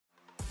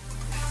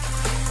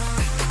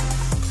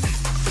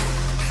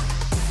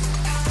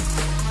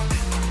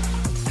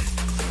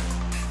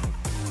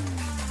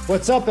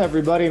What's up,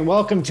 everybody, and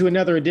welcome to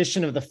another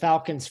edition of the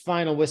Falcons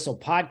Final Whistle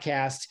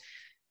podcast.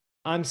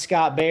 I'm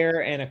Scott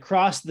Bair, and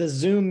across the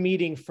Zoom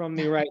meeting from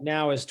me right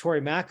now is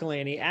Tori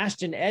McElhaney.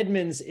 Ashton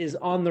Edmonds is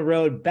on the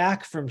road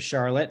back from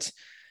Charlotte,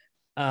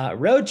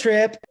 road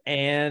trip,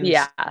 and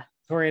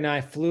Tori and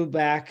I flew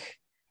back.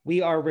 We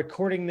are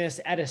recording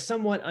this at a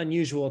somewhat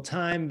unusual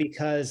time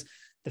because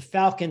the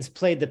Falcons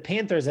played the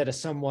Panthers at a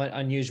somewhat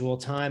unusual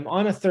time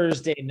on a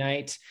Thursday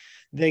night.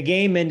 The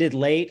game ended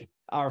late.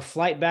 Our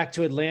flight back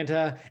to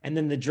Atlanta and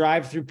then the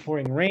drive through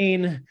pouring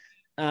rain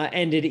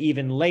ended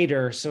even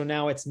later. So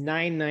now it's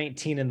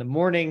 9:19 in the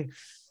morning.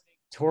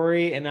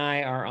 Tori and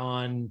I are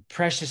on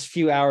precious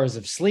few hours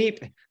of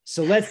sleep.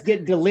 So let's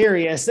get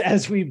delirious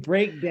as we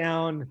break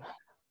down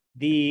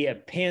the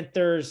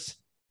Panthers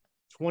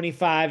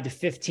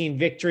 25-15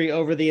 victory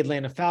over the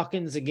Atlanta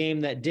Falcons, a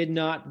game that did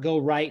not go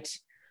right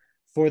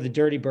for the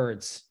Dirty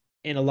Birds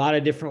in a lot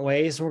of different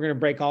ways. We're going to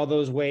break all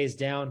those ways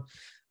down,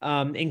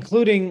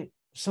 including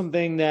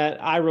something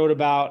that I wrote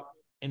about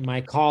in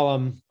my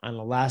column on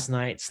the last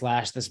night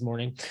 / this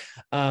morning,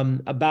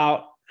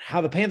 about how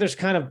the Panthers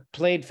kind of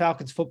played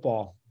Falcons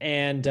football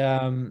and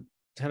kind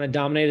of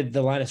dominated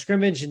the line of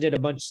scrimmage and did a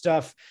bunch of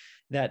stuff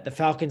that the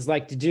Falcons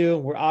like to do.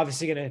 We're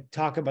obviously going to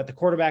talk about the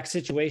quarterback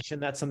situation.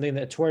 That's something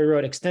that Tori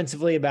wrote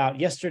extensively about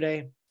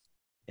yesterday.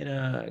 And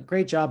a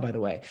great job, by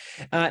the way.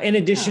 In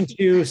addition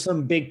to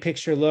some big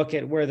picture look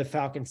at where the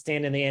Falcons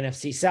stand in the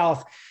NFC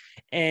South,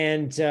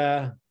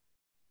 and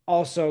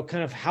also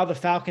kind of how the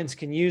Falcons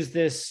can use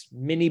this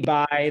mini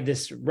bye,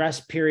 this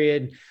rest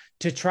period,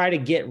 to try to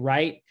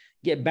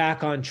get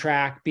back on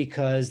track,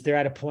 because they're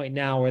at a point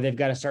now where they've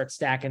got to start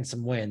stacking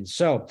some wins.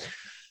 So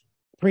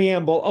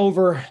preamble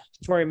over.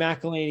 Tori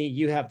McElhaney,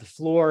 you have the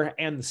floor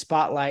and the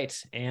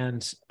spotlight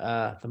and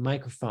the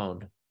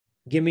microphone.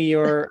 Give me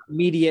your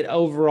immediate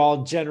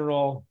overall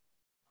general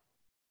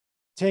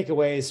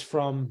takeaways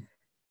from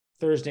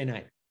Thursday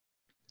night.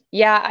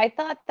 Yeah, I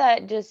thought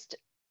that just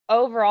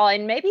overall,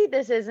 and maybe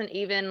this isn't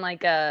even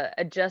like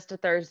a just a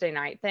Thursday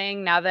night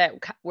thing, now that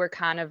we're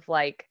kind of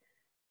like,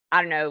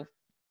 I don't know,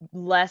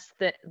 less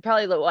than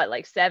probably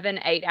like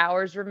 7-8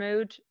 hours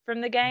removed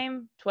from the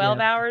game, 12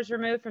 hours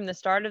removed from the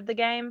start of the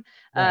game.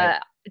 Right.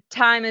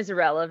 Time is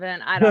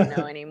irrelevant. I don't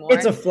know anymore.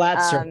 It's a flat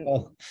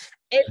circle.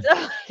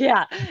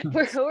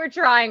 We're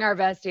trying our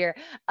best here.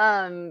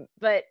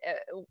 But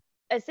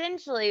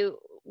essentially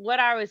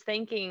what I was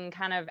thinking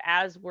kind of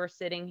as we're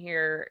sitting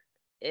here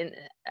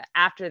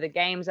after the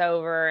game's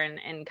over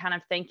and kind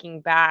of thinking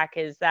back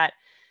is that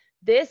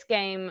this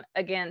game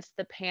against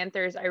the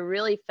Panthers, I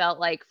really felt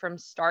like from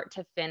start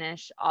to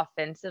finish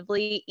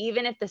offensively,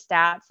 even if the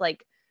stats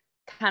like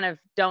kind of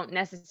don't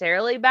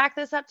necessarily back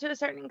this up to a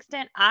certain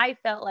extent, I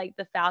felt like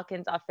the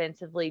Falcons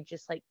offensively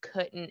just like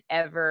couldn't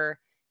ever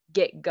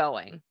get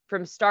going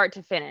from start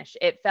to finish.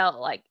 It felt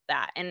like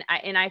that. And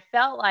I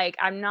felt like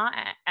I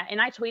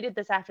tweeted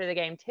this after the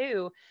game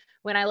too.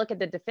 When I look at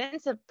the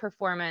defensive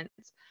performance,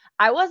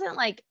 I wasn't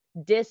like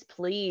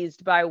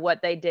displeased by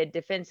what they did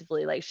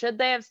defensively. Like, should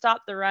they have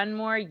stopped the run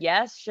more?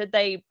 Yes. Should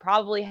they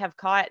probably have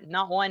caught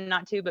not one,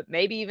 not two, but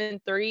maybe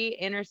even 3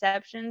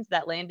 interceptions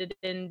that landed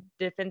in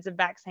defensive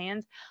backs'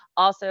 hands?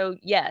 Also,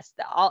 yes,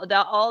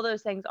 all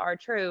those things are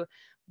true.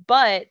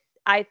 But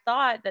I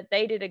thought that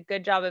they did a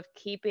good job of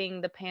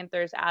keeping the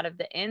Panthers out of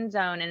the end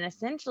zone. And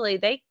essentially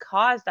they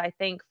caused, I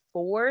think,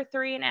 4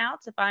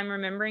 3-and-outs, if I'm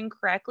remembering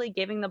correctly,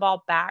 giving the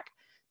ball back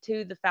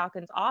to the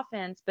Falcons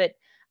offense. But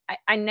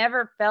I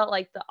never felt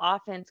like the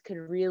offense could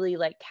really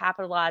like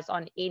capitalize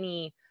on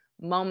any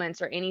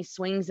moments or any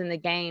swings in the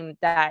game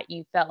that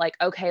you felt like,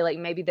 okay, like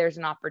maybe there's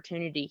an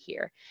opportunity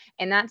here.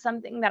 And that's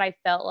something that I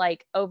felt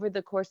like over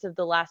the course of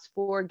the last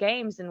 4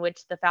 games, in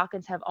which the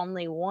Falcons have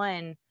only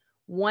won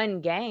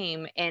 1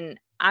 game. And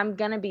I'm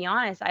going to be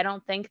honest, I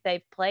don't think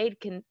they've played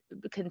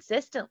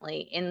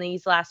consistently in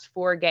these last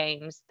 4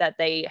 games that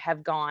they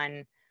have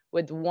gone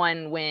with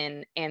 1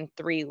 win and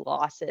 3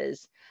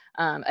 losses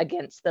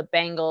against the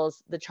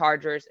Bengals, the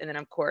Chargers, and then,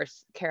 of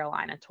course,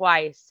 Carolina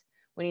twice.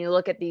 When you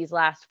look at these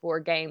last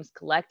 4 games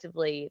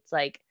collectively, it's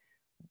like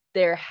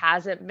there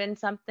hasn't been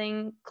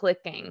something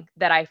clicking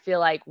that I feel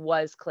like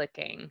was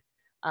clicking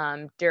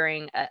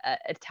during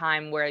a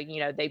time where, you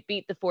know, they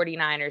beat the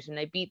 49ers and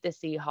they beat the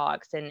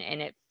Seahawks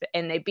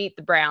and they beat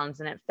the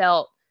Browns, and it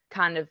felt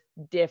kind of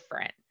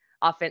different.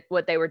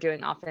 What they were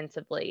doing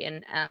offensively.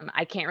 And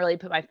I can't really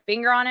put my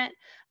finger on it.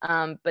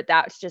 But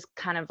that's just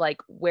kind of like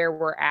where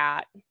we're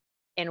at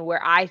and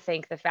where I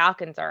think the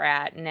Falcons are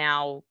at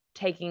now,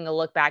 taking a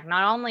look back,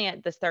 not only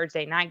at this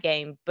Thursday night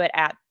game, but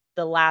at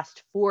the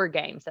last 4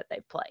 games that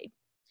they've played.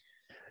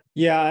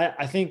 Yeah,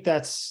 I think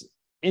that's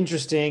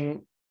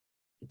interesting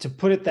to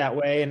put it that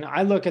way. And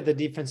I look at the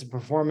defensive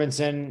performance,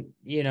 and,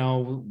 you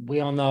know, we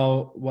all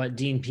know what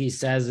Dean P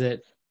says, that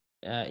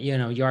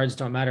yards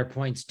don't matter,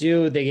 points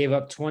do. They gave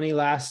up 20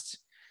 last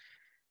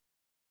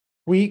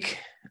week.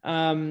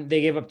 They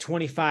gave up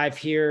 25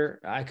 here.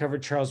 I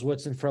covered Charles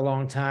Woodson for a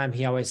long time.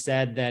 He always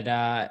said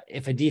that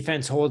if a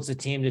defense holds the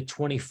team to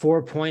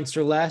 24 points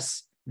or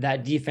less,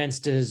 that defense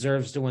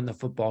deserves to win the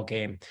football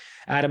game.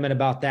 Adamant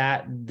about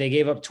that. They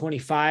gave up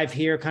 25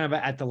 here kind of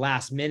at the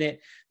last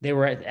minute. They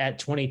were at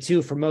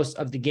 22 for most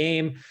of the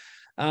game.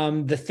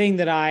 The thing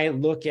that I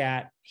look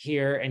at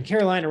here, and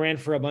Carolina ran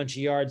for a bunch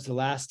of yards the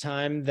last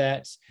time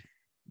that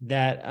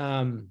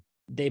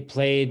they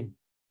played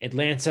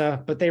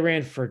Atlanta, but they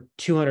ran for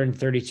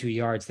 232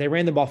 yards. They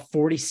ran the ball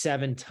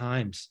 47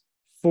 times.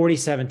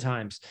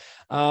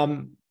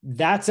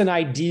 That's an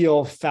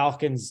ideal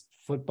Falcons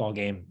football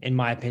game, in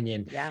my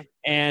opinion. Yeah.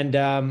 And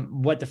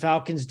what the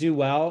Falcons do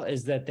well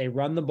is that they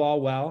run the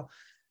ball well.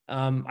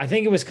 I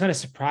think it was kind of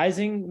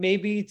surprising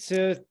maybe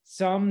to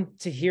some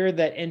to hear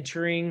that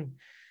entering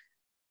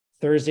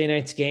Thursday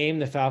night's game,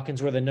 the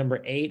Falcons were the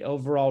number 8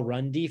 overall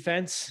run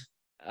defense.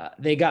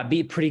 They got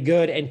beat pretty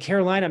good, and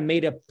Carolina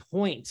made a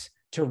point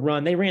to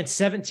run. They ran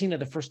 17 of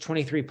the first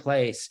 23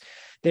 plays.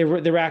 They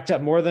racked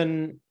up more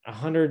than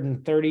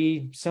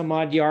 130 some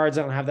odd yards.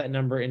 I don't have that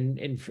number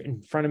in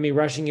front of me,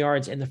 rushing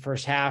yards in the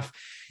first half.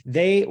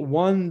 They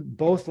won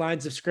both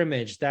lines of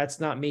scrimmage.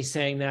 That's not me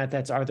saying that.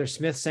 That's Arthur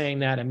Smith saying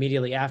that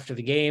immediately after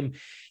the game.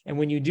 And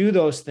when you do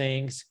those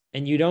things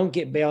and you don't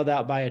get bailed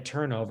out by a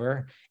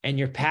turnover and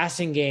your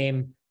passing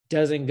game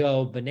doesn't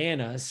go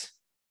bananas,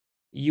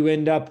 you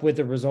end up with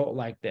a result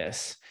like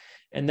this.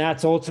 And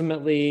that's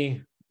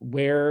ultimately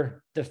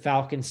where the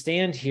Falcons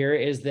stand here,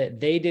 is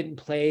that they didn't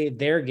play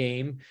their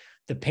game.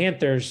 The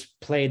Panthers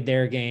played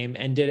their game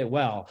and did it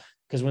well.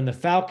 Because when the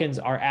Falcons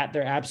are at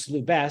their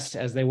absolute best,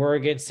 as they were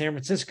against San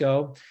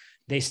Francisco,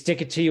 they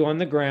stick it to you on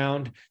the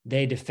ground.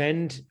 They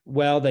defend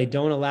well. They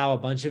don't allow a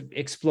bunch of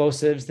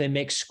explosives. They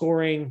make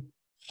scoring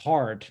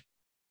hard.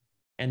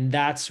 And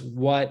that's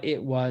what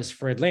it was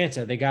for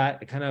Atlanta. They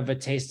got kind of a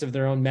taste of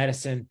their own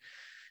medicine,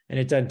 and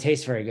it doesn't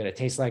taste very good. It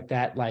tastes like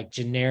that, like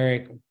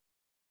generic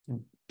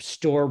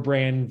store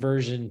brand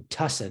version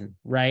Tussin,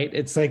 right?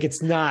 It's like,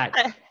 it's not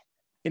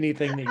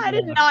anything that I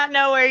did not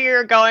know where you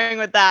were going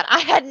with that. I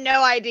had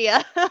no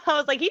idea. I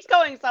was like, he's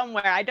going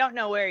somewhere. I don't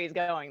know where he's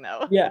going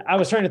though. Yeah, I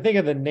was trying to think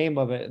of the name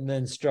of it and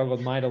then struggled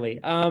mightily.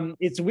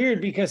 It's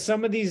weird because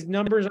some of these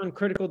numbers on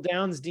critical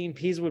downs, Dean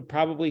Pease would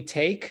probably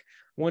take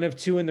 1 of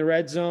 2 in the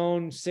red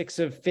zone, 6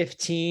 of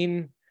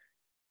 15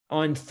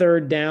 on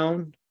third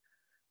down.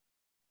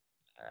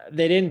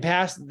 They didn't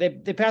pass. They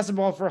passed the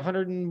ball for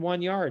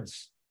 101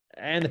 yards.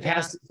 And the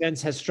pass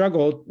defense has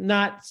struggled,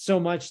 not so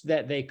much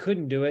that they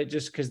couldn't do it,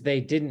 just because they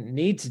didn't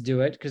need to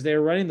do it because they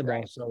were running the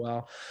ball so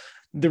well.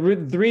 The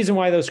reason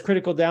why those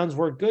critical downs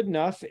weren't good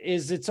enough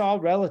is it's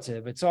all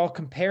relative. It's all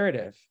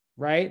comparative,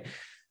 right?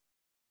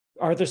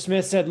 Arthur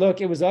Smith said,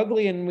 look, it was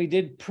ugly and we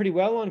did pretty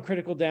well on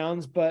critical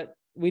downs, but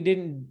we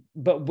did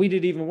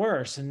even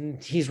worse.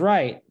 And he's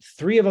right.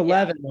 3 of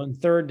 11 on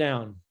third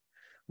down,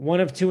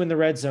 1 of 2 in the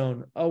red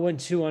zone,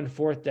 0-2 on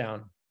fourth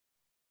down.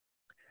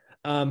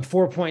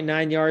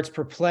 4.9 yards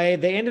per play.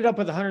 They ended up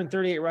with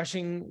 138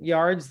 rushing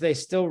yards. They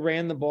still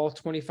ran the ball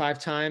 25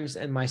 times.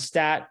 And my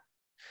stat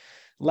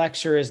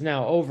lecture is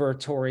now over,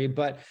 Tori.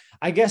 But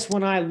I guess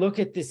when I look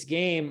at this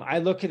game, I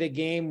look at a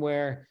game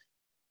where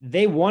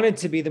they wanted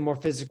to be the more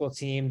physical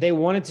team. They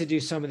wanted to do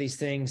some of these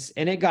things,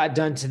 and it got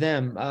done to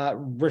them.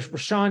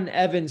 Rashaan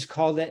Evans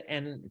called it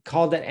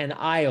an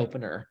eye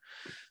opener.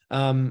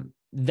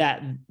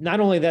 That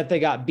not only that they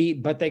got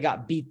beat, but they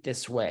got beat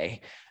this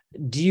way.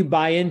 Do you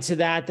buy into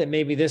that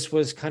maybe this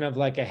was kind of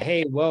like a,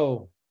 hey,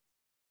 whoa,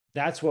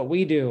 that's what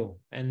we do,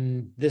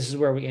 and this is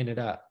where we ended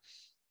up?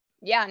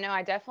 Yeah, no,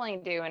 I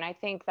definitely do. And I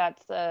think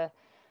that's a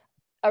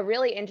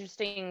really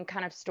interesting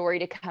kind of story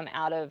to come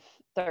out of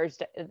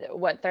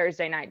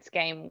Thursday night's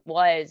game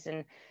was.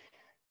 And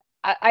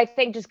I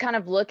think just kind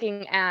of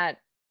looking at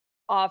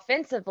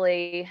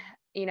offensively,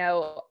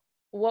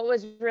 what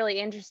was really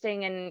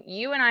interesting, and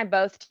you and I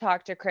both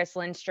talked to Chris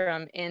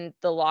Lindstrom in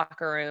the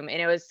locker room, and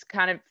it was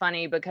kind of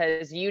funny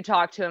because you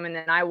talked to him and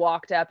then I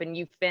walked up and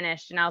you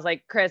finished, and I was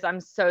like, Chris, I'm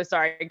so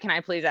sorry. Can I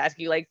please ask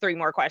you like 3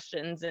 more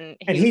questions? And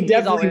he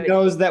definitely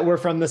knows that we're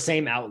from the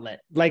same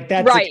outlet. Like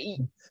that's right.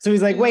 So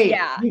he's like, wait,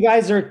 you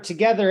guys are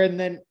together. And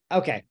then,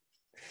 okay.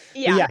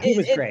 Yeah, he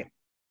was great.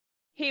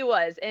 He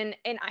was. And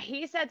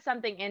he said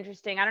something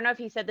interesting. I don't know if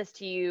he said this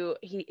to you.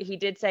 He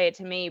did say it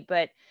to me,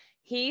 but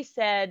he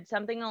said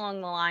something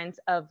along the lines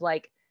of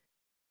like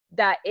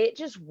that it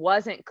just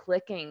wasn't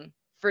clicking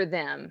for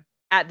them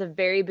at the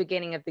very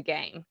beginning of the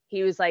game.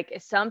 He was like,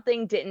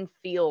 something didn't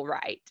feel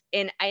right.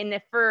 And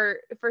for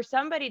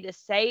somebody to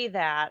say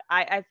that,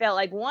 I felt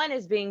like one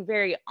is being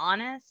very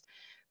honest,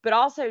 but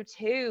also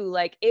 2,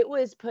 like it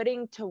was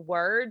putting to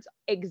words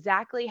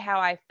exactly how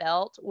I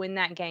felt when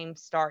that game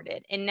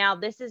started. And now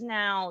this is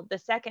now the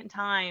second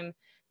time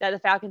that the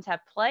Falcons have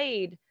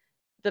played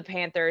the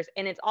Panthers.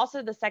 And it's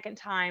also the second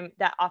time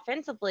that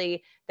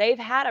offensively they've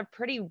had a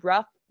pretty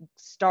rough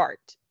start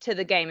to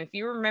the game. If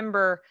you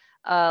remember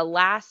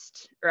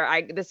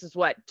this is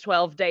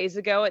 12 days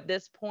ago at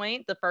this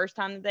point, the first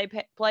time that they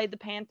played the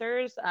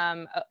Panthers,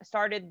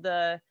 started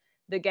the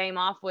game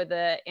off with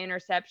an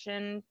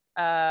interception.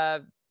 I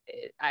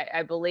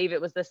believe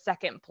it was the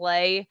second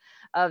play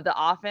of the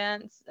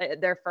offense,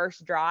 their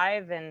first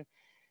drive. And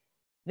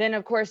then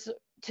of course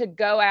to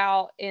go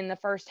out in the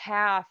first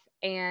half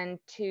and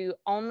to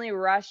only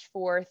rush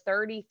for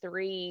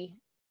 33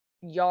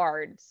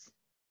 yards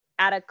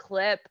at a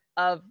clip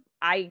of,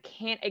 I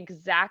can't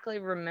exactly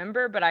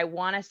remember, but I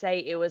want to say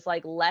it was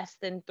like less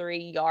than 3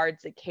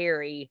 yards a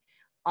carry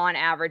on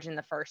average in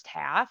the first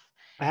half.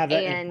 I have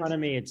that in front of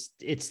me. It's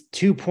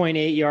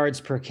 2.8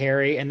 yards per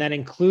carry. And that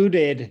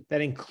included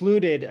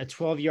a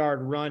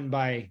 12-yard run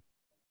by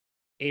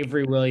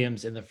Avery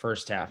Williams in the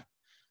first half.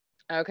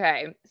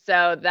 Okay.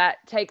 So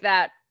take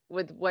that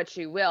with what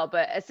you will,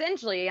 but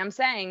essentially I'm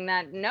saying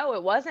that no,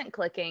 it wasn't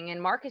clicking.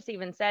 And Marcus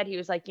even said, he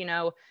was like,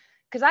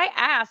 because I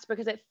asked,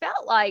 because it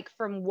felt like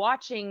from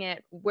watching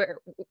it where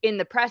in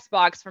the press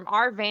box from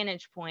our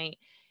vantage point,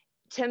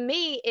 to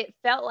me, it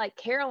felt like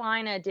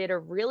Carolina did a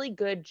really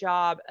good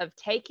job of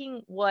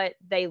taking what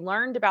they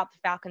learned about the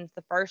Falcons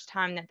the first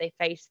time that they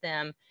faced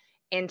them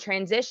and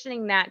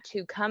transitioning that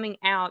to coming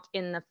out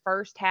in the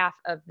first half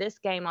of this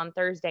game on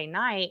Thursday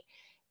night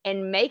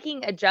and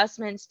making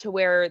adjustments to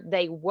where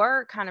they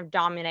were kind of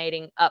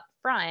dominating up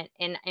front.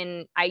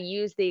 And I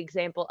use the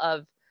example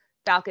of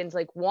Falcons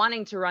like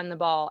wanting to run the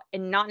ball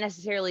and not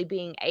necessarily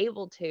being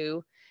able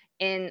to.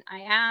 And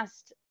I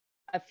asked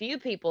a few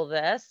people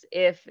this,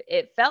 if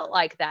it felt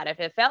like that, if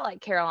it felt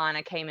like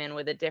Carolina came in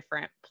with a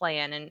different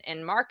plan.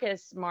 And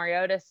Marcus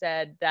Mariota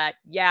said that,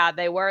 yeah,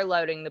 they were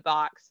loading the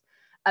box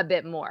a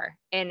bit more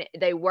and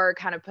they were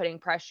kind of putting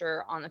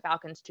pressure on the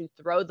Falcons to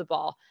throw the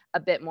ball a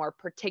bit more,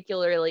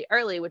 particularly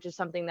early, which is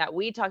something that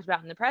we talked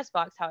about in the press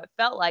box, how it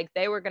felt like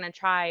they were going to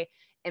try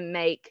and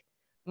make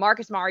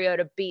Marcus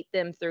Mariota beat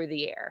them through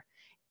the air.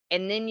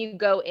 And then you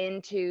go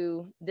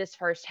into this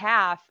first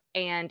half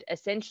and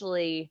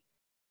essentially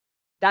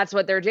that's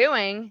what they're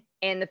doing.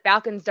 And the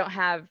Falcons don't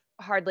have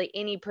hardly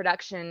any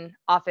production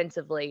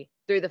offensively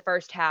through the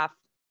first half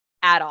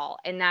at all.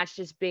 And that's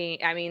just they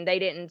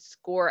didn't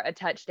score a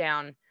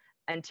touchdown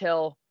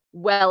until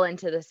well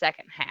into the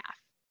second half.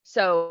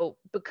 So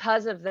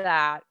because of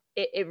that,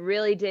 it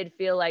really did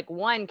feel like,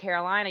 one,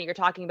 Carolina, you're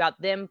talking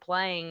about them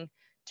playing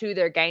to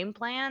their game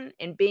plan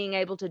and being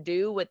able to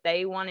do what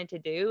they wanted to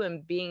do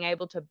and being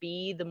able to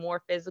be the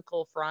more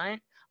physical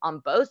front on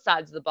both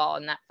sides of the ball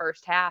in that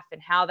first half,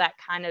 and how that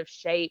kind of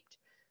shaped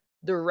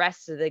the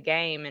rest of the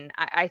game. And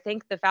I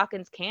think the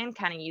Falcons can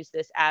kind of use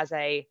this as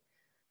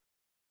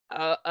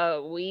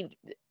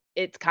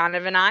it's kind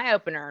of an eye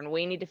opener and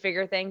we need to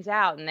figure things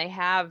out. And they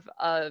have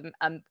a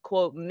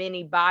quote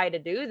mini bye to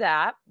do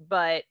that.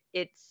 But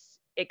it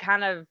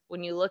kind of,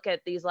 when you look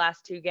at these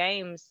last two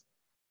games,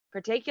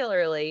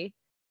 particularly,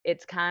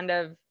 it's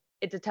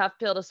a tough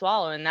pill to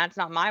swallow. And that's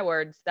not my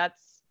words.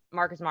 That's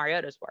Marcus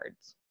Mariota's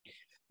words.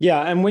 Yeah.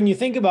 And when you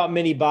think about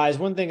mini buys,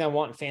 one thing I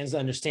want fans to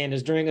understand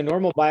is during a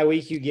normal bye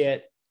week, you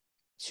get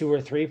 2 or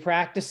 3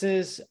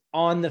 practices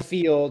on the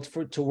field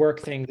to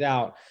work things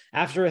out.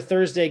 After a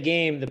Thursday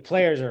game, the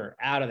players are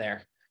out of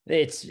there.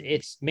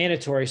 It's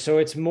mandatory. So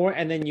it's more,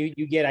 and then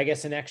you get, I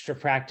guess, an extra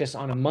practice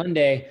on a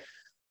Monday,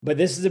 but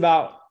this is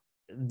about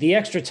the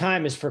extra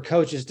time is for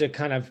coaches to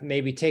kind of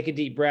maybe take a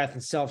deep breath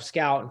and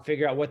self-scout and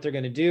figure out what they're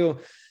going to do.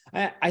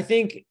 I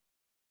think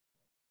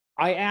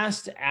I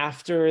asked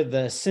after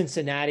the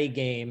Cincinnati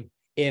game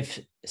if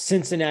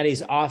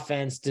Cincinnati's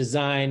offense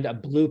designed a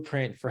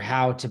blueprint for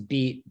how to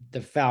beat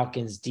the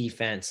Falcons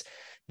defense.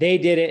 They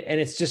did it. And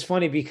it's just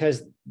funny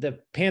because the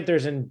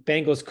Panthers and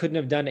Bengals couldn't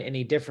have done it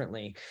any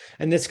differently.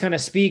 And this kind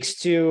of speaks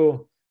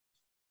to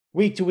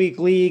week-to-week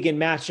league and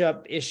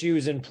matchup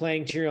issues and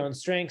playing to your own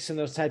strengths and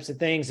those types of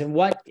things. And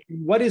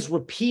what is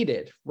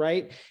repeated,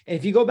 right? And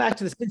if you go back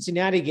to the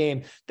Cincinnati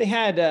game, they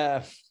had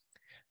a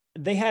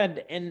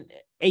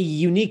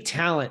unique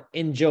talent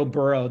in Joe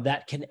Burrow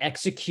that can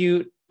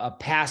execute a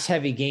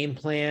pass-heavy game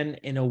plan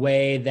in a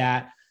way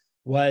that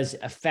was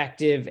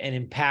effective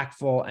and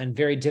impactful and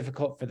very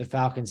difficult for the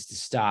Falcons to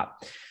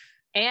stop.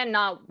 And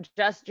not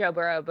just Joe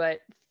Burrow,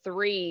 but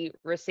 3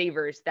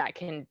 receivers that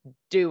can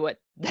do what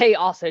they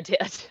also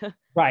did.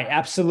 Right.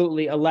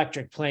 Absolutely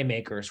electric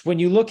playmakers. When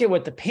you look at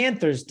what the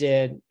Panthers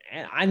did,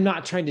 and I'm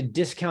not trying to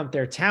discount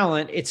their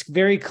talent, it's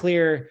very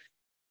clear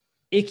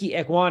Ike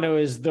Ekwonu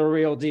is the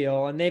real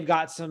deal. And they've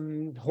got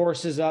some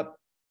horses up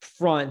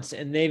front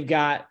and they've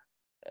got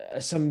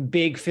some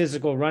big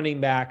physical running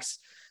backs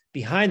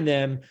behind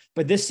them.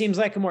 But this seems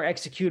like a more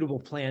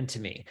executable plan to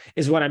me,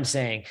 is what I'm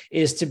saying,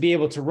 is to be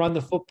able to run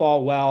the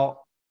football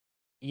well,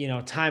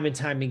 time and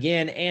time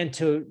again, and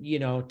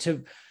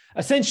to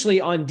essentially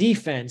on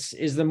defense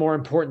is the more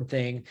important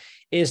thing,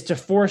 is to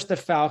force the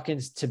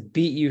Falcons to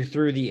beat you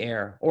through the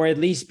air, or at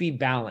least be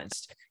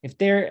balanced.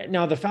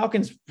 Now the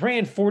Falcons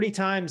ran 40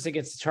 times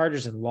against the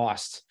Chargers and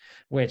lost,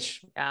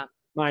 which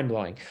mind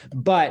blowing.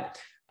 But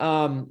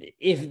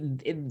if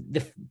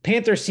the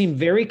Panthers seem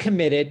very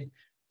committed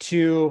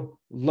to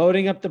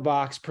loading up the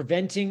box,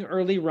 preventing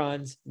early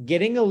runs,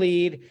 getting a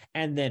lead,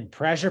 and then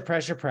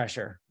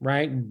pressure,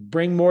 right?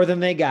 Bring more than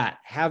they got,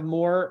 have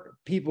more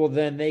people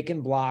than they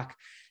can block.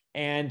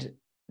 And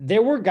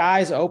there were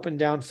guys open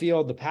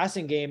downfield. The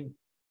passing game,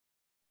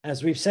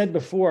 as we've said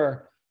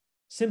before,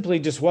 simply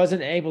just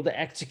wasn't able to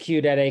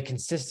execute at a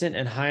consistent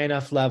and high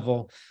enough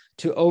level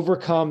to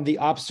overcome the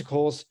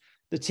obstacles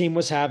the team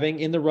was having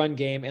in the run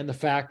game and the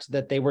fact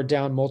that they were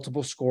down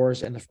multiple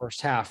scores in the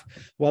first half.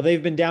 Well,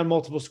 they've been down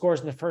multiple scores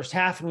in the first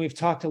half, and we've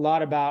talked a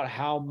lot about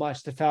how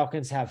much the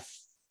Falcons have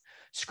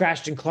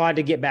scratched and clawed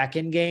to get back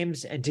in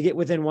games and to get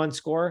within one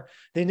score.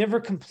 They never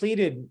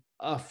completed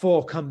a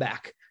full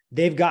comeback.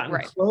 They've gotten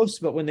close,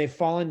 but when they've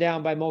fallen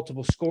down by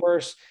multiple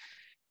scores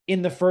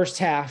in the first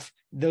half,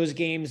 those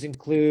games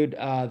include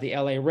the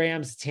LA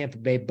Rams, the Tampa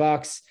Bay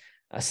Bucks,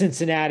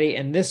 Cincinnati,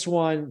 and this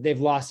one,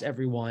 they've lost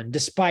every one,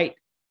 despite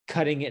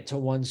cutting it to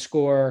one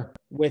score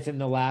within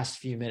the last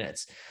few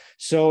minutes.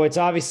 So it's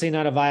obviously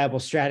not a viable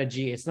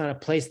strategy. It's not a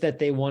place that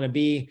they want to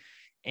be.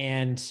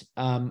 And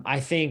I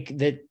think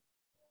that,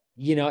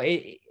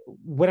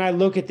 when I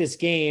look at this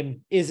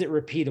game, is it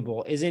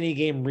repeatable? Is any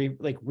game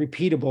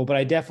repeatable? But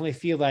I definitely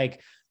feel like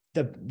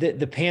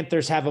the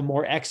Panthers have a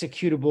more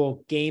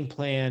executable game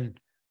plan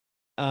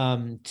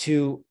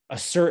to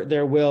assert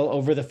their will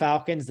over the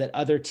Falcons that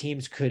other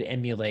teams could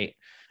emulate,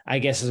 I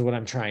guess is what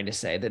I'm trying to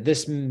say, that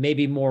this may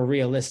be more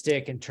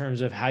realistic in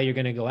terms of how you're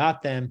going to go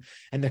at them.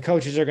 And the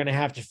coaches are going to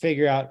have to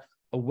figure out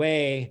a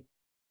way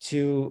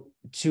to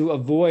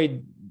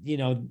avoid,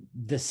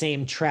 the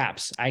same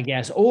traps, I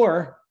guess,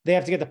 or they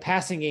have to get the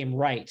passing game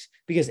right,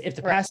 because if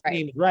the passing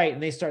game is right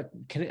and they start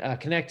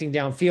connecting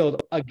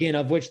downfield again,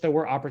 of which there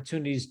were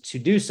opportunities to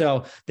do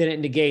so, then it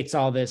negates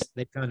all this,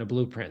 they kind of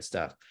blueprint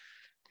stuff.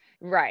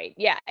 Right.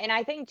 Yeah. And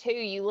I think too,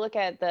 you look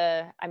at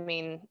the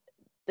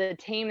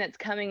team that's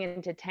coming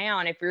into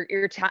town, if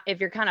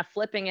you're kind of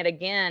flipping it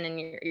again and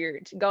you're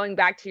going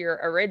back to your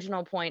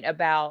original point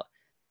about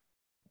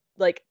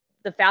like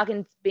the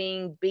Falcons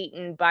being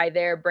beaten by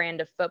their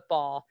brand of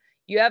football,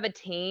 you have a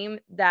team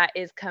that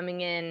is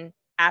coming in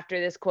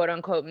after this quote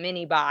unquote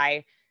mini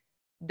bye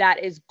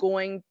that is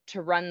going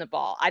to run the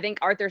ball. I think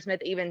Arthur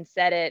Smith even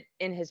said it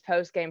in his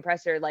post-game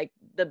presser,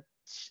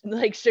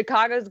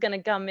 Chicago's going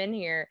to come in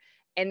here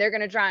and they're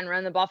going to try and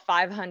run the ball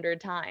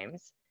 500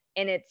 times.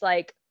 And it's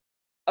like,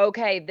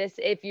 okay,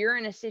 if you're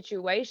in a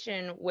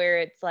situation where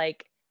it's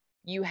like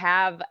you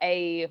have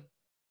a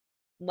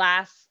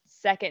last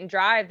second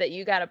drive that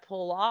you got to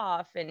pull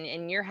off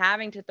and you're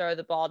having to throw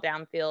the ball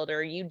downfield,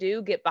 or you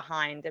do get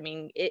behind,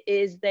 it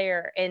is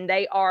there and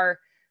they are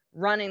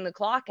running the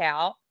clock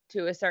out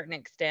to a certain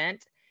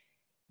extent.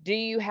 Do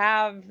you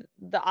have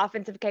the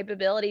offensive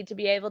capability to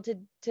be able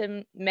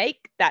to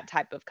make that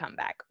type of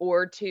comeback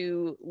or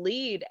to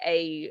lead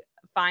a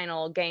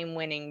final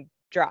game-winning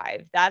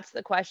drive? That's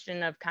the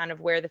question of kind of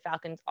where the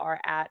Falcons are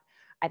at,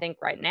 I think,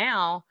 right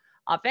now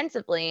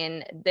offensively.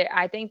 And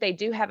I think they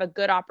do have a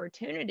good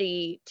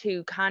opportunity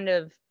to kind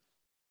of,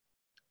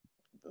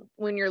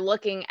 when you're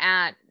looking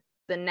at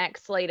the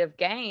next slate of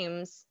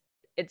games,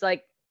 it's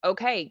like,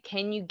 okay,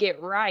 can you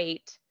get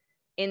right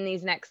in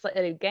these next slate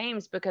of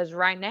games? Because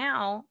right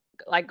now,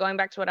 like going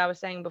back to what I was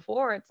saying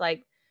before, it's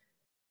like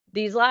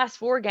these last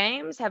 4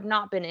 games have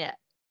not been it.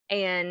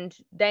 And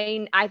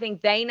I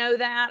think they know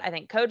that. I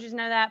think coaches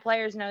know that.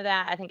 Players know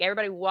that. I think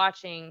everybody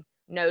watching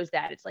knows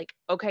that. It's like,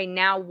 okay,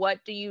 now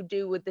what do you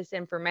do with this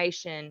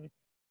information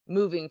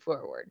moving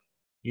forward?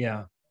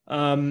 Yeah.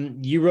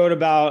 You wrote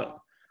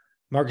about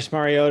Marcus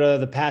Mariota,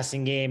 the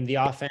passing game, the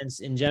offense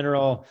in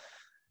general.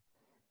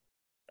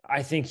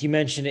 I think you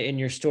mentioned it in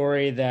your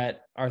story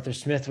that Arthur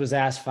Smith was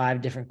asked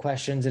 5 different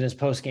questions in his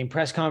post-game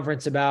press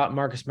conference about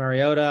Marcus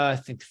Mariota. I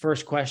think the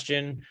first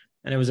question,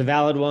 and it was a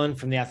valid one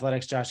from the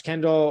Athletics' Josh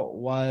Kendall,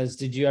 was,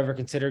 did you ever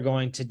consider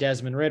going to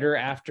Desmond Ridder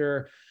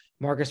after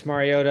Marcus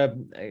Mariota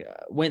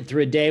went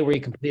through a day where he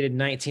completed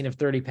 19 of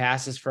 30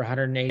 passes for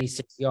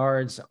 186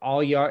 yards,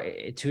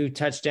 2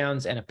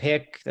 touchdowns and a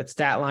pick? That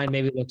stat line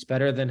maybe looks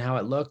better than how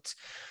it looked.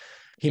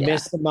 He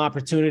missed some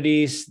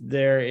opportunities.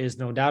 There is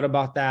no doubt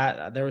about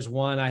that. There was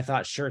one, I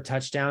thought, sure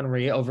touchdown where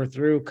he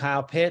overthrew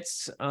Kyle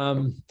Pitts.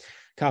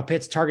 Kyle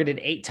Pitts targeted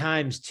 8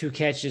 times, 2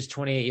 catches,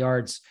 28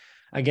 yards.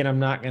 Again, I'm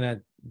not going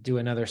to do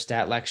another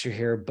stat lecture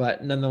here,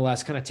 but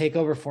nonetheless, kind of take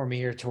over for me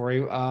here,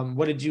 Tori.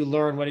 What did you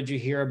learn? What did you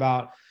hear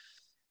about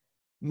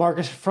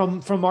Marcus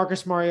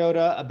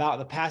Mariota, about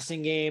the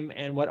passing game,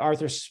 and what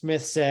Arthur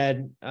Smith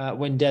said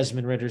when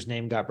Desmond Ridder's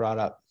name got brought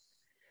up?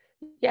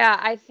 Yeah,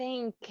 I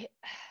think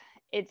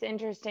it's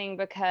interesting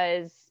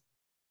because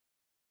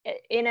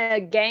in a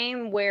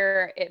game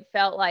where it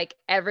felt like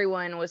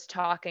everyone was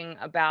talking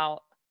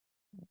about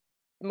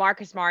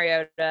Marcus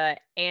Mariota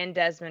and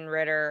Desmond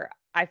Ridder,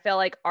 I felt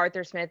like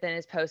Arthur Smith in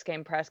his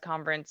post-game press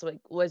conference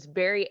was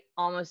very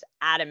almost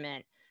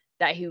adamant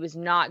that he was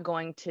not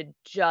going to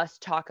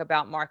just talk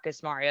about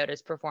Marcus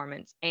Mariota's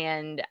performance.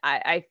 And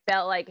I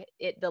felt like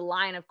the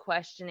line of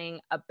questioning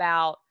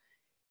about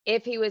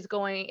if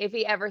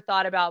he ever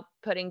thought about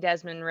putting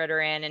Desmond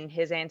Ridder in, and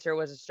his answer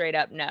was a straight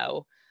up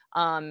no.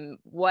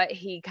 What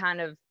he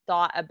kind of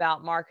thought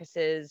about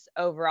Marcus's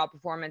overall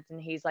performance. And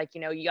he's like,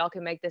 y'all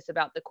can make this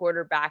about the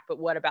quarterback, but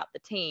what about the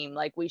team?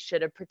 Like, we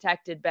should have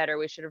protected better.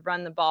 We should have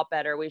run the ball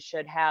better. We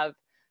should have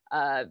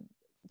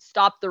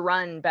stopped the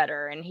run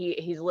better. And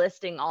he's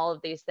listing all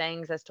of these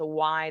things as to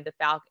why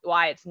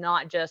why it's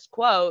not just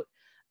quote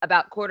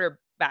about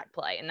quarterback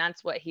play. And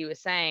that's what he was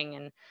saying.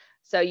 And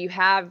So you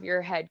have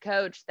your head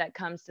coach that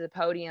comes to the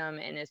podium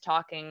and is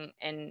talking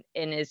and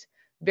is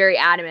very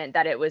adamant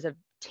that it was a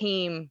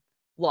team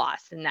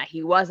loss and that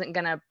he wasn't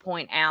going to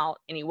point out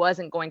and he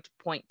wasn't going to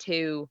point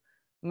to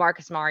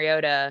Marcus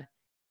Mariota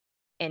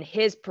and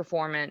his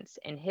performance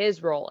and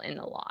his role in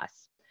the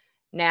loss.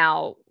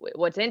 Now,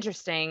 what's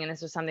interesting, and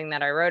this was something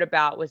that I wrote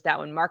about, was that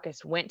when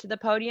Marcus went to the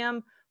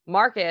podium,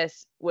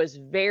 Marcus was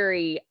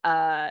very,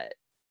 I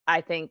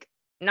think,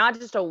 not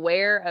just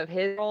aware of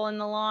his role in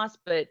the loss,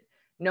 but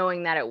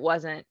knowing that it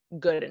wasn't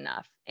good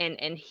enough.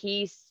 And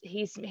he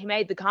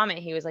made the comment,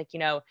 he was like,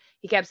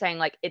 he kept saying,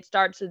 like, it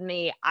starts with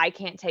me. I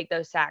can't take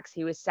those sacks.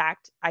 He was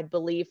sacked, I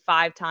believe,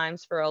 5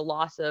 times for a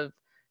loss of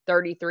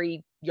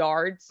 33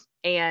 yards.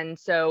 And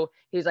so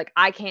he was like,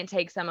 I can't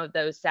take some of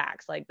those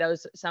sacks. Like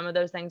some of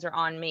those things are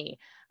on me.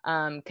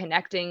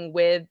 Connecting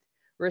with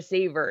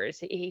receivers.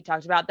 He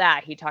talked about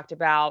that. He talked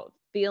about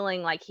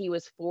feeling like he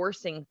was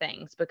forcing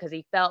things because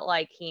he felt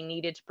like he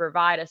needed to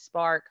provide a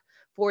spark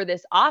for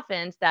this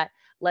offense that,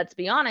 let's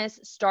be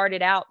honest,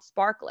 started out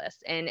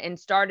sparkless and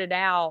started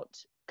out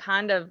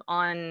kind of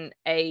on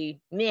a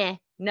meh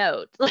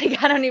note.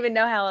 Like, I don't even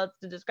know how else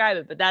to describe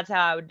it, but that's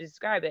how I would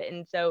describe it.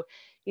 And so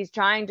he's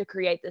trying to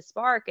create this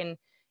spark. And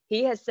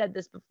he has said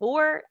this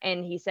before,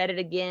 and he said it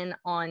again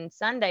on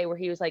Sunday, where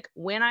he was like,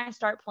 when I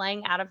start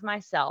playing out of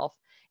myself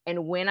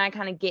and when I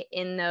kind of get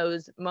in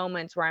those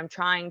moments where I'm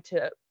trying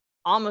to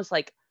almost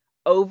like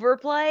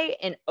overplay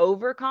and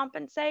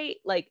overcompensate,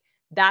 like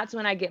that's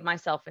when I get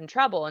myself in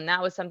trouble. And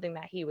that was something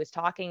that he was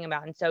talking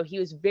about. And so he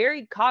was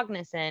very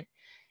cognizant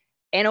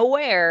and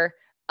aware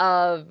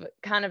of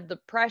kind of the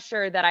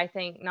pressure that I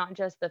think not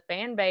just the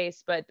fan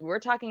base, but we're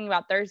talking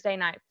about Thursday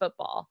night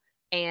football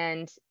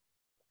and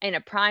in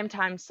a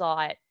primetime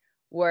slot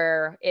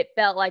where it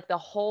felt like the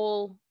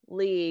whole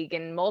league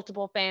and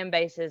multiple fan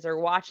bases are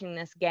watching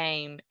this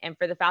game. And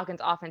for the Falcons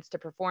offense to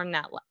perform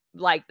that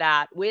like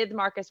that with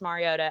Marcus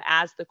Mariota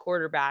as the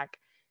quarterback,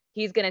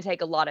 he's going to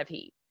take a lot of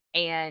heat.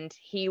 And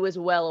he was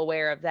well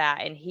aware of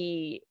that. And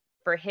he,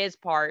 for his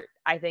part,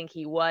 I think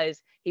he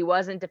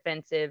wasn't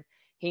defensive.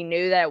 He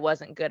knew that it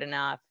wasn't good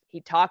enough.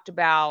 He talked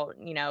about,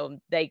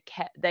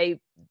 they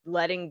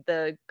letting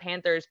the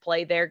Panthers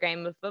play their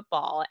game of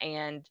football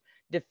and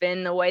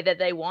defend the way that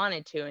they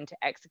wanted to and to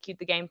execute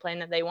the game plan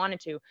that they wanted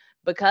to,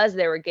 because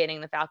they were getting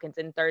the Falcons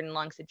in 3rd and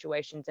long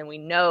situations. And we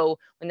know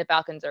when the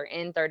Falcons are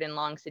in 3rd and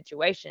long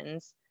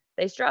situations,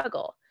 they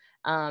struggle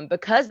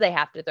because they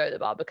have to throw the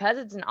ball, because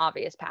it's an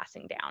obvious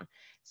passing down.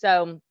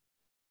 So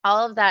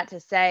all of that to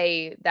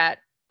say that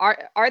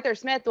Arthur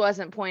Smith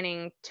wasn't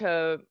pointing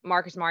to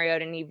Marcus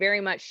Mariota, and he very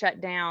much shut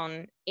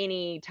down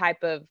any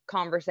type of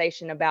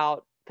conversation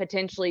about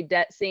potentially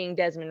seeing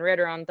Desmond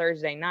Ridder on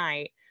Thursday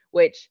night,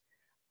 which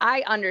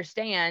I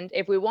understand.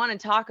 If we want to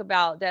talk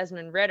about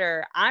Desmond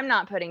Ridder, I'm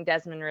not putting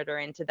Desmond Ridder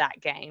into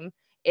that game.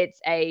 It's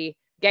a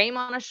game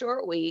on a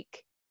short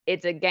week.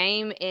 It's a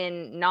game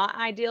in not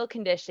ideal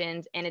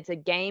conditions, and it's a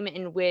game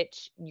in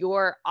which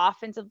your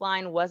offensive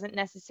line wasn't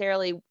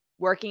necessarily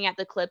working at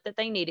the clip that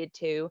they needed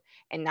to.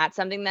 And that's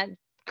something that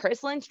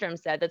Chris Lindstrom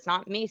said. That's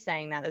not me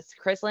saying that. That's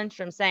Chris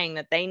Lindstrom saying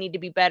that they need to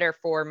be better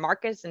for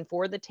Marcus and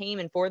for the team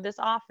and for this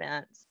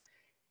offense.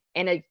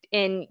 And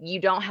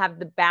you don't have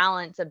the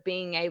balance of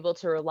being able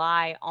to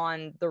rely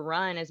on the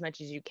run as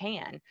much as you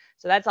can.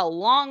 So that's a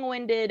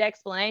long-winded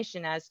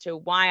explanation as to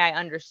why I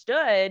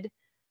understood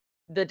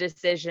the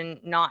decision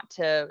not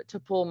to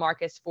pull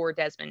Marcus for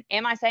Desmond.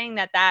 Am I saying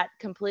that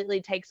completely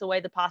takes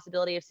away the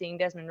possibility of seeing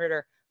Desmond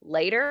Ridder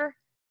later?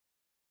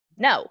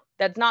 No,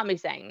 that's not me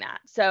saying that.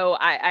 So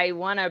I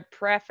want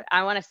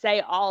to say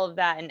all of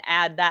that and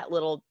add that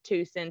little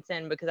 2 cents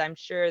in, because I'm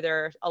sure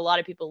there are a lot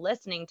of people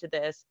listening to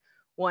this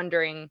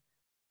wondering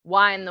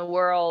why in the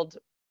world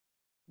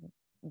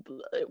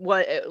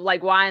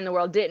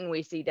didn't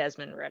we see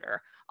Desmond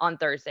Ridder on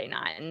Thursday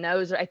night? And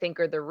those, I think,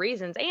 are the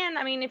reasons. And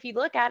I mean, if you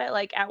look at it,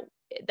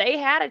 they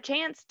had a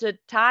chance to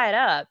tie it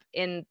up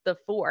in the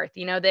 4th.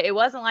 That it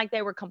wasn't like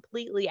they were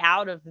completely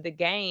out of the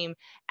game,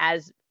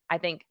 as I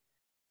think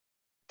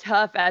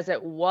tough as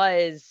it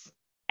was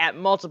at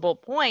multiple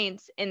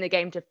points in the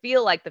game to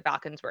feel like the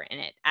Falcons were in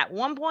it. At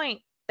one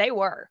point, they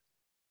were.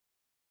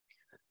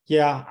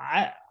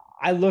 Yeah,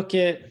 I look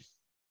at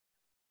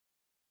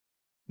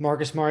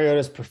Marcus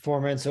Mariota's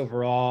performance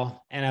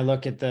overall, and I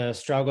look at the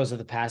struggles of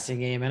the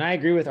passing game, and I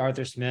agree with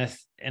Arthur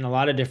Smith in a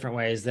lot of different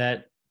ways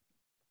that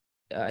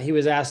he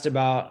was asked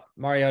about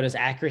Mariota's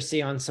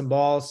accuracy on some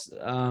balls.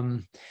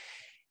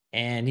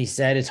 And he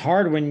said, it's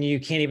hard when you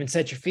can't even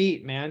set your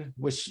feet, man,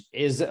 which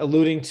is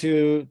alluding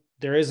to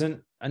there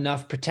isn't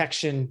enough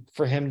protection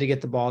for him to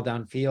get the ball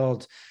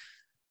downfield.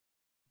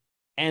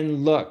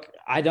 And look,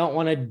 I don't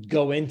want to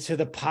go into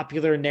the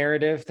popular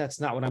narrative. That's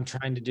not what I'm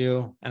trying to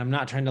do. And I'm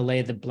not trying to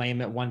lay the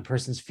blame at one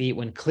person's feet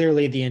when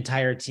clearly the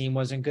entire team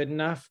wasn't good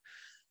enough.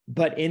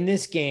 But in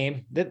this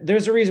game,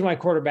 there's a reason why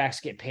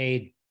quarterbacks get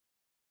paid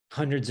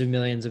hundreds of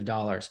millions of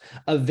dollars.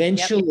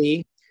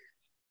 Eventually,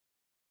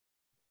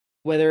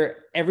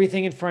 whether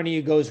everything in front of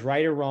you goes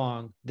right or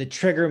wrong, the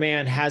trigger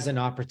man has an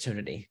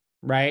opportunity.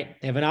 right?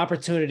 They have an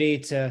opportunity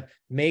to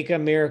make a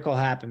miracle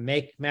happen,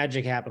 make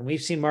magic happen.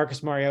 We've seen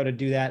Marcus Mariota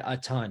do that a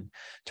ton.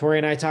 Tori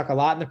and I talk a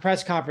lot in the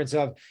press conference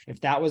of, if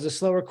that was a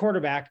slower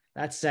quarterback,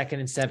 that's 2nd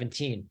and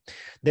 17.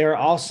 There are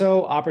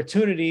also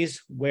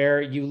opportunities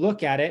where you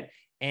look at it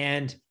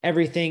and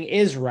everything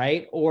is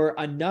right, or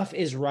enough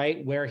is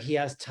right where he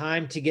has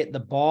time to get the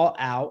ball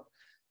out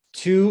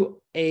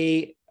to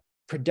a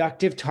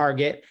productive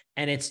target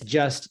and it's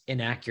just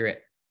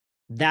inaccurate.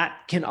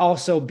 That can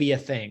also be a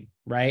thing,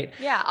 right?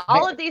 Yeah,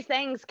 all of these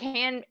things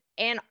can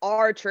and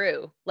are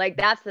true. Like,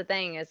 that's the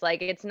thing, is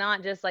like, it's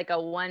not just like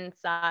a one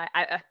side.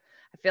 I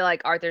feel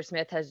like Arthur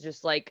Smith has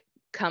just like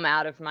come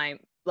out of my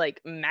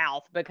like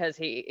mouth, because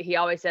he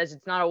always says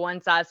it's not a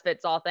one size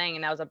fits all thing,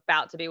 and that was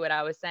about to be what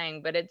I was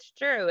saying, but it's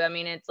true. I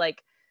mean, it's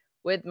like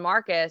with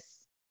Marcus,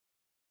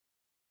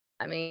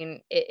 I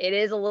mean, it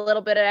is a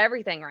little bit of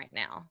everything right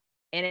now,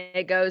 and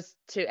it goes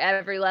to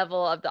every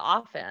level of the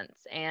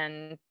offense,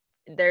 and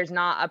there's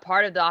not a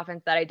part of the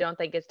offense that I don't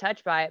think is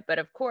touched by it. But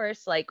of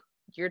course, like,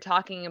 you're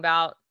talking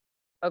about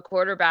a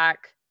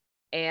quarterback,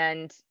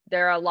 and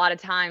there are a lot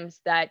of times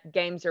that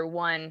games are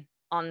won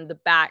on the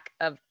back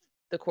of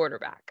the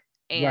quarterback.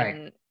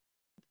 And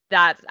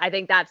right. I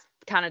think that's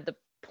kind of the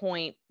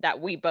point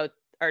that we both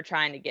are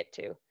trying to get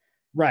to.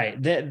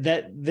 Right.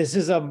 That this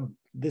is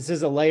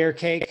a layer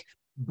cake,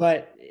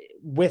 but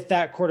with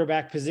that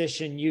quarterback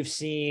position, you've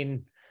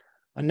seen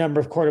a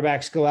number of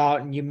quarterbacks go out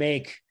and you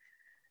make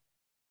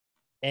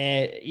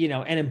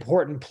an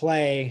important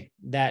play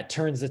that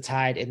turns the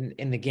tide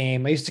in the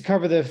game. I used to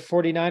cover the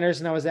 49ers,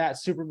 and I was at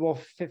Super Bowl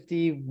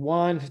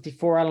 51,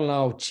 54, I don't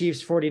know,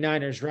 Chiefs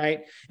 49ers,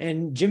 right?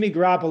 And Jimmy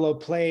Garoppolo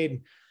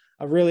played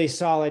a really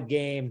solid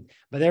game,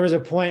 but there was a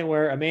point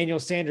where Emmanuel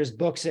Sanders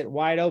books it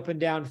wide open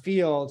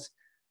downfield,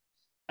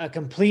 a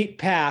complete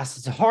pass.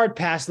 It's a hard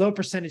pass, low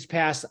percentage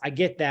pass. I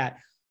get that.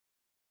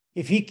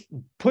 If he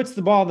puts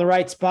the ball in the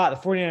right spot,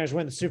 the 49ers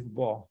win the Super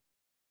Bowl.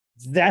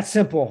 It's that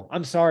simple.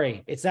 I'm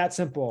sorry. It's that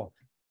simple.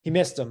 He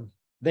missed them.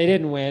 They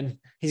didn't win.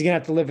 He's going to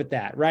have to live with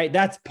that, right?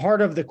 That's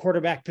part of the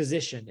quarterback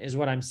position, is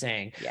what I'm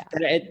saying. Yeah.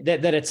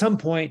 That at some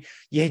point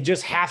you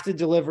just have to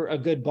deliver a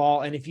good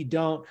ball. And if you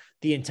don't,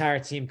 the entire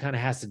team kind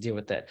of has to deal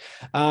with it.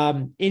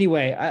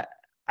 Anyway,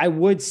 I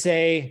would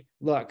say,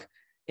 look,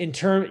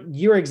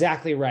 you're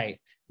exactly right.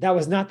 That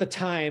was not the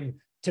time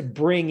to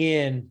bring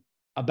in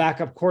a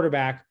backup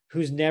quarterback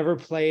who's never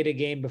played a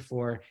game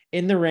before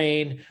in the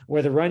rain,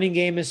 where the running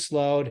game is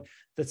slowed.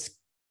 That's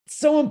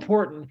so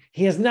important.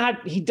 He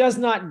does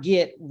not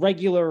get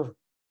regular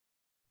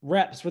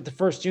reps with the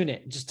first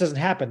unit. It just doesn't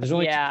happen. There's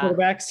only two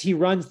quarterbacks. He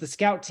runs the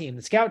scout team.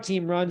 The scout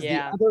team runs the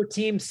other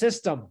team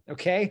system.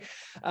 Okay.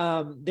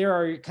 There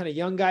are kind of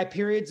young guy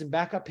periods and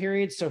backup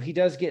periods. So he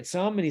does get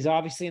some, and he's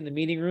obviously in the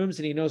meeting rooms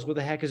and he knows what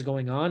the heck is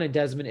going on. And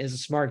Desmond is a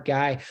smart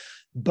guy,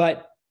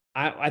 but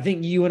I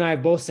think you and I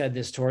have both said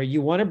this, Tori.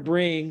 You want to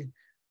bring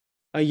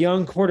a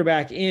young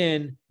quarterback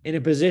in a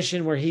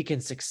position where he can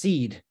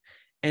succeed.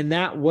 And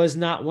that was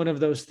not one of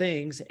those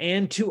things.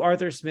 And to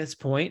Arthur Smith's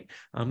point,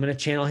 I'm going to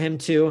channel him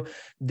too.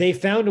 They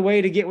found a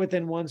way to get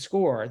within one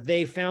score.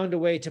 They found a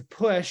way to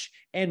push,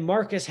 and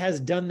Marcus has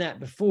done that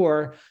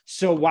before.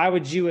 So why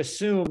would you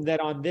assume that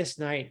on this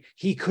night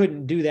he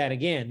couldn't do that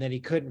again, that he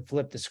couldn't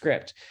flip the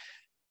script,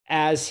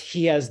 as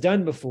he has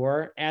done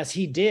before, as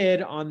he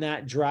did on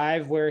that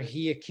drive where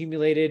he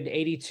accumulated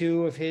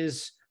 82 of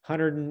his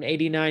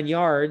 189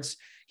 yards.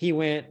 He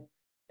went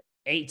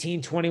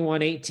 18,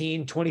 21,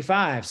 18,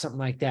 25, something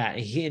like that.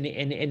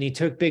 And he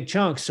took big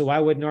chunks. So why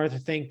wouldn't Arthur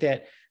think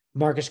that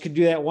Marcus could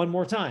do that one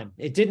more time?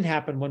 It didn't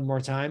happen one more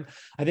time.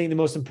 I think the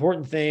most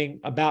important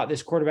thing about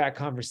this quarterback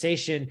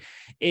conversation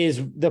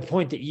is the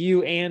point that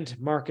you and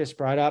Marcus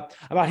brought up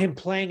about him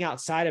playing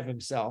outside of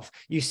himself.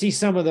 You see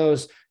some of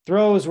those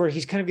throws where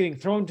he's kind of getting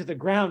thrown to the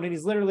ground and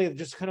he's literally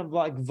just kind of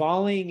like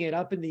volleying it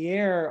up in the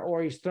air,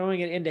 or he's throwing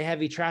it into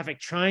heavy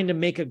traffic, trying to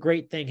make a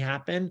great thing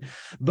happen,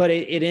 but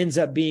it ends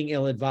up being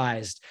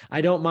ill-advised.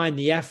 I don't mind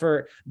the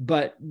effort,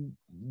 but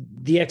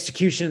the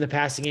execution in the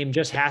passing game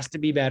just has to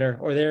be better,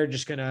 or they're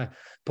just going to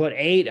put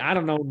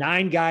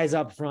 9 guys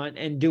up front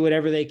and do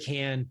whatever they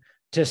can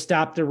to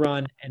stop the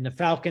run. And the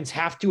Falcons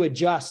have to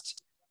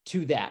adjust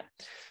to that.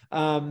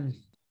 And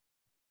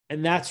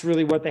that's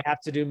really what they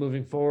have to do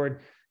moving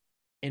forward.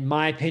 In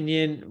my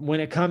opinion, when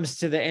it comes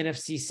to the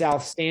NFC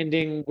South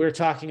standing, we're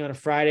talking on a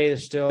Friday.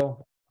 There's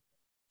still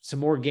some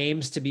more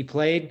games to be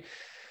played.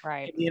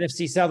 Right. In the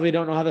NFC South, we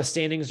don't know how the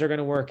standings are going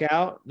to work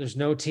out. There's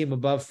no team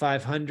above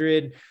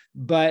 500,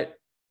 but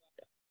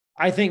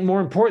I think more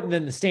important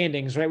than the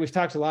standings, right? We've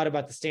talked a lot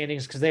about the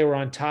standings because they were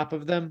on top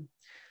of them.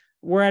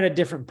 We're at a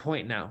different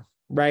point now,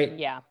 right?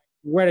 Yeah.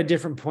 We're at a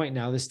different point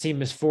now. This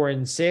team is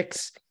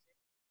 4-6.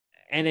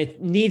 And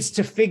it needs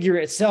to figure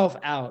itself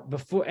out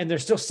before, and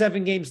there's still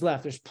 7 games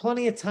left. There's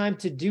plenty of time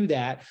to do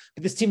that,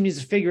 but this team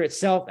needs to figure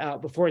itself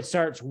out before it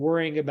starts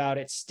worrying about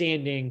its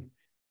standing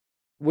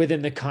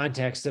within the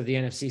context of the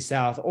NFC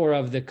South or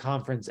of the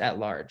conference at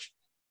large.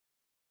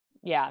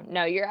 Yeah,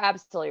 no, you're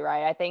absolutely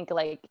right. I think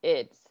like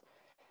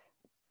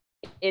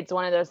it's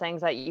one of those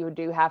things that you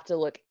do have to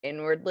look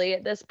inwardly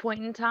at this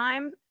point in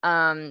time,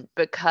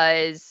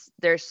 because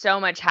there's so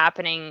much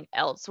happening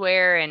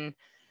elsewhere. And,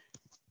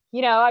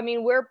 I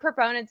mean, we're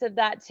proponents of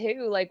that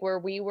too. Like where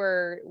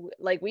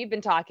we've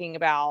been talking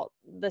about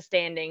the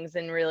standings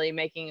and really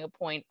making a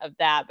point of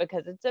that,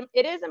 because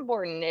it is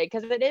important,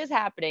 because it is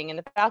happening. And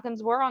the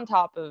Falcons were on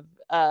top of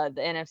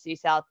the NFC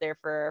South there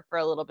for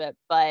a little bit.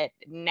 But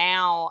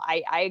now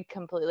I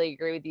completely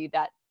agree with you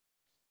that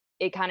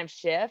it kind of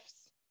shifts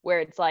where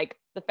it's like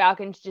the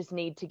Falcons just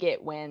need to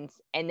get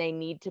wins, and they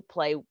need to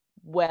play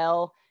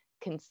well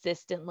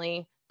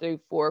consistently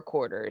through 4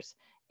 quarters,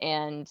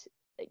 and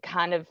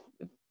kind of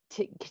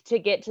to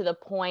get to the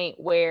point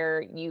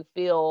where you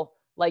feel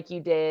like you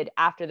did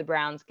after the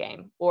Browns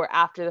game or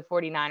after the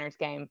 49ers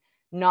game,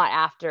 not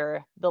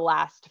after the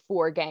last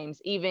 4 games,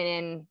 even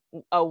in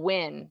a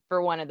win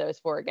for one of those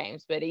 4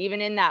 games. But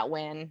even in that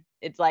win,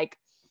 it's like,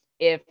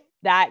 if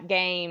that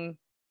game,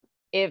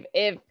 if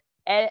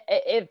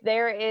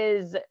there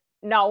is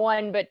not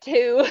 1 but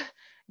 2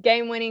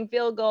 game-winning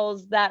field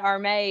goals that are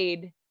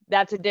made,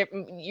 that's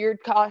you're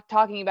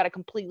talking about a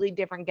completely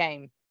different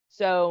game.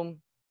 So,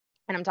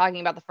 and I'm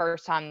talking about the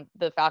first time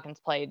the Falcons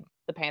played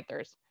the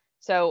Panthers.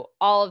 So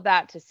all of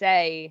that to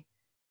say,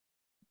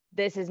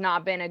 this has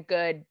not been a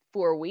good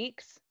 4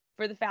 weeks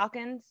for the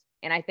Falcons.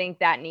 And I think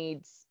that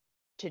needs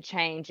to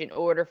change in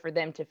order for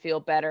them to feel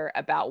better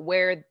about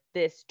where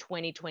this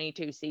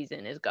 2022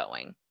 season is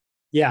going.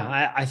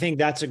 Yeah, I think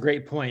that's a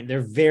great point.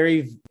 They're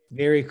very,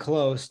 very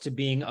close to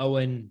being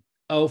 0-0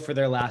 for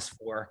their last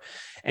 4.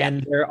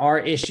 And there are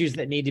issues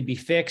that need to be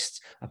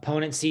fixed.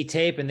 Opponents see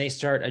tape and they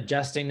start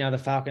adjusting. Now the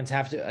Falcons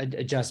have to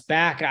adjust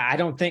back. I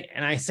don't think,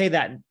 and I say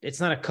that it's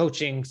not a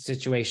coaching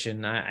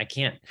situation. I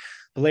can't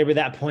belabor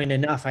that point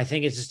enough. I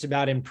think it's just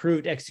about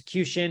improved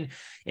execution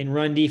in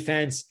run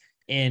defense,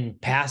 in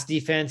pass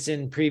defense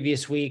in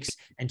previous weeks,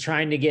 and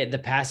trying to get the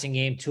passing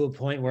game to a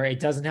point where it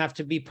doesn't have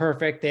to be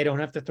perfect. They don't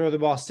have to throw the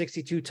ball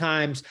 62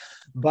 times,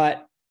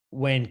 but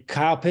when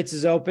Kyle Pitts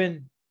is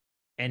open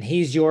and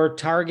he's your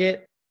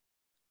target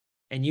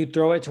and you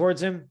throw it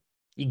towards him,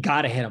 you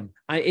got to hit him.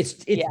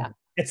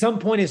 At some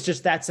point, it's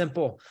just that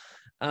simple.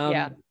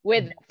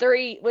 With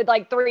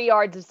like 3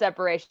 yards of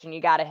separation,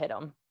 you got to hit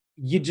him.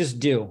 You just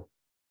do.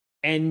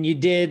 And you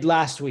did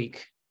last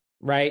week,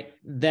 right?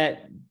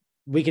 That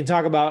we can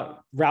talk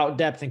about route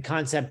depth and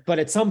concept, but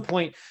at some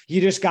point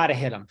you just got to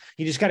hit them.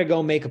 You just got to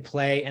go make a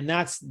play. And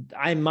that's,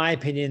 in my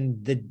opinion,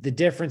 the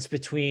difference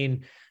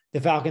between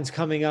the Falcons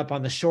coming up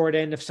on the short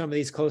end of some of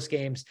these close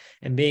games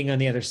and being on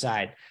the other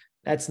side.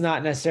 That's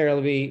not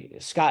necessarily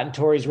Scott and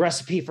Tori's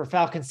recipe for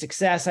Falcon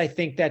success. I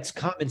think that's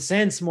common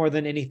sense more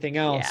than anything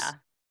else. Yeah.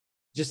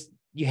 Just,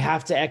 you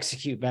have to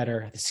execute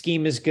better. The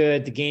scheme is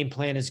good. The game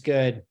plan is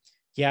good.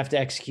 You have to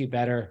execute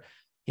better.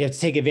 You have to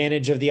take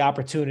advantage of the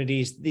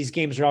opportunities. These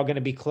games are all going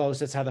to be close.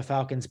 That's how the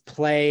Falcons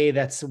play.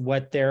 That's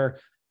what their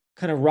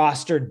kind of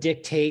roster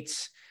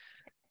dictates.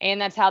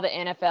 And that's how the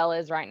NFL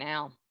is right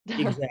now.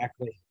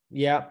 Exactly.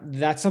 Yeah.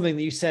 That's something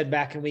that you said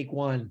back in week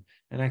 1.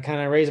 And I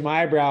kind of raised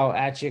my eyebrow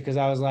at you because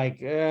I was like,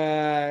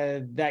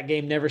 that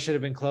game never should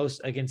have been close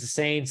against the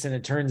Saints. And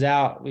it turns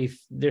out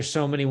there's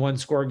so many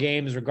 1-score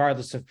games,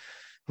 regardless of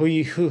who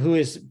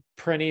is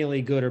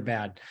perennially good or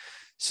bad.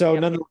 So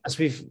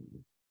nonetheless,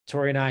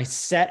 Tori and I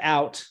set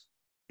out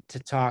to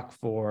talk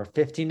for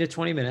 15 to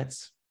 20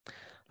 minutes.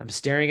 I'm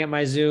staring at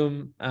my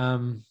Zoom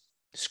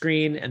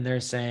screen and they're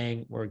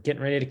saying, we're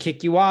getting ready to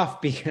kick you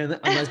off because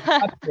unless you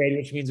upgrade,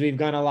 which means we've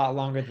gone a lot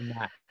longer than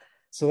that.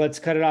 So let's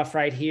cut it off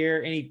right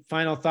here. Any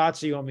final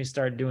thoughts, or you want me to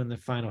start doing the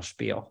final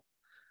spiel?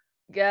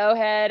 Go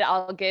ahead.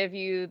 I'll give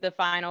you the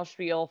final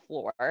spiel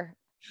floor.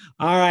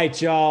 All right,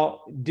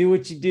 y'all. Do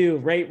what you do.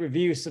 Rate,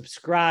 review,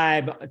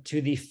 subscribe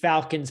to the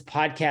Falcons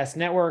Podcast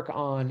Network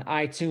on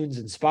iTunes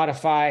and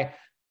Spotify,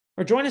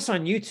 or join us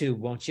on YouTube,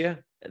 won't you?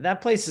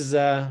 That place is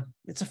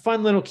it's a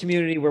fun little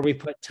community where we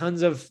put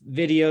tons of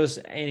videos,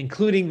 and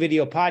including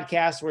video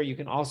podcasts, where you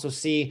can also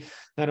see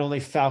not only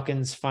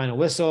Falcons Final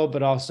Whistle,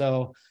 but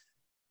also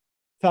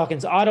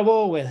Falcons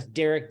Audible with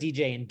Derek,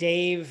 DJ, and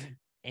Dave,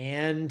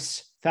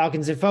 and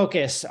Falcons in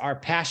Focus, our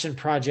passion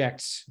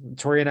project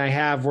Tori and I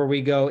have, where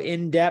we go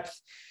in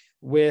depth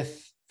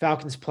with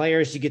Falcons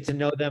players. You get to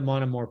know them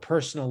on a more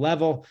personal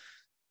level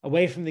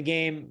away from the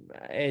game.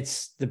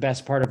 It's the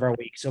best part of our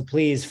week. So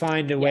please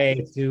find a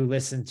way to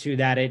listen to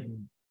that.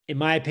 In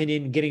my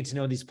opinion, getting to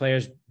know these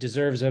players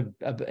deserves a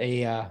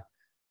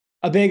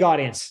big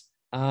audience.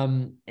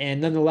 And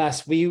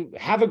nonetheless, we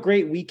have a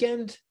great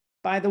weekend.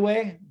 By the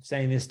way, I'm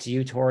saying this to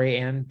you, Tori,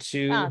 and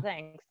to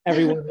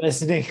everyone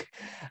listening.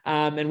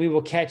 And we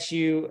will catch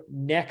you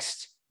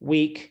next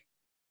week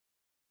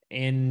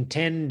in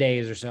 10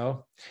 days or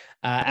so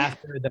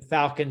after the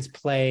Falcons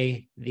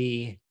play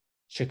the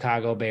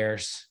Chicago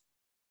Bears.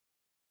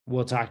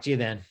 We'll talk to you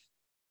then.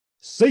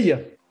 See ya.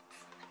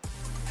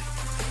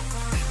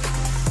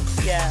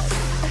 Yeah.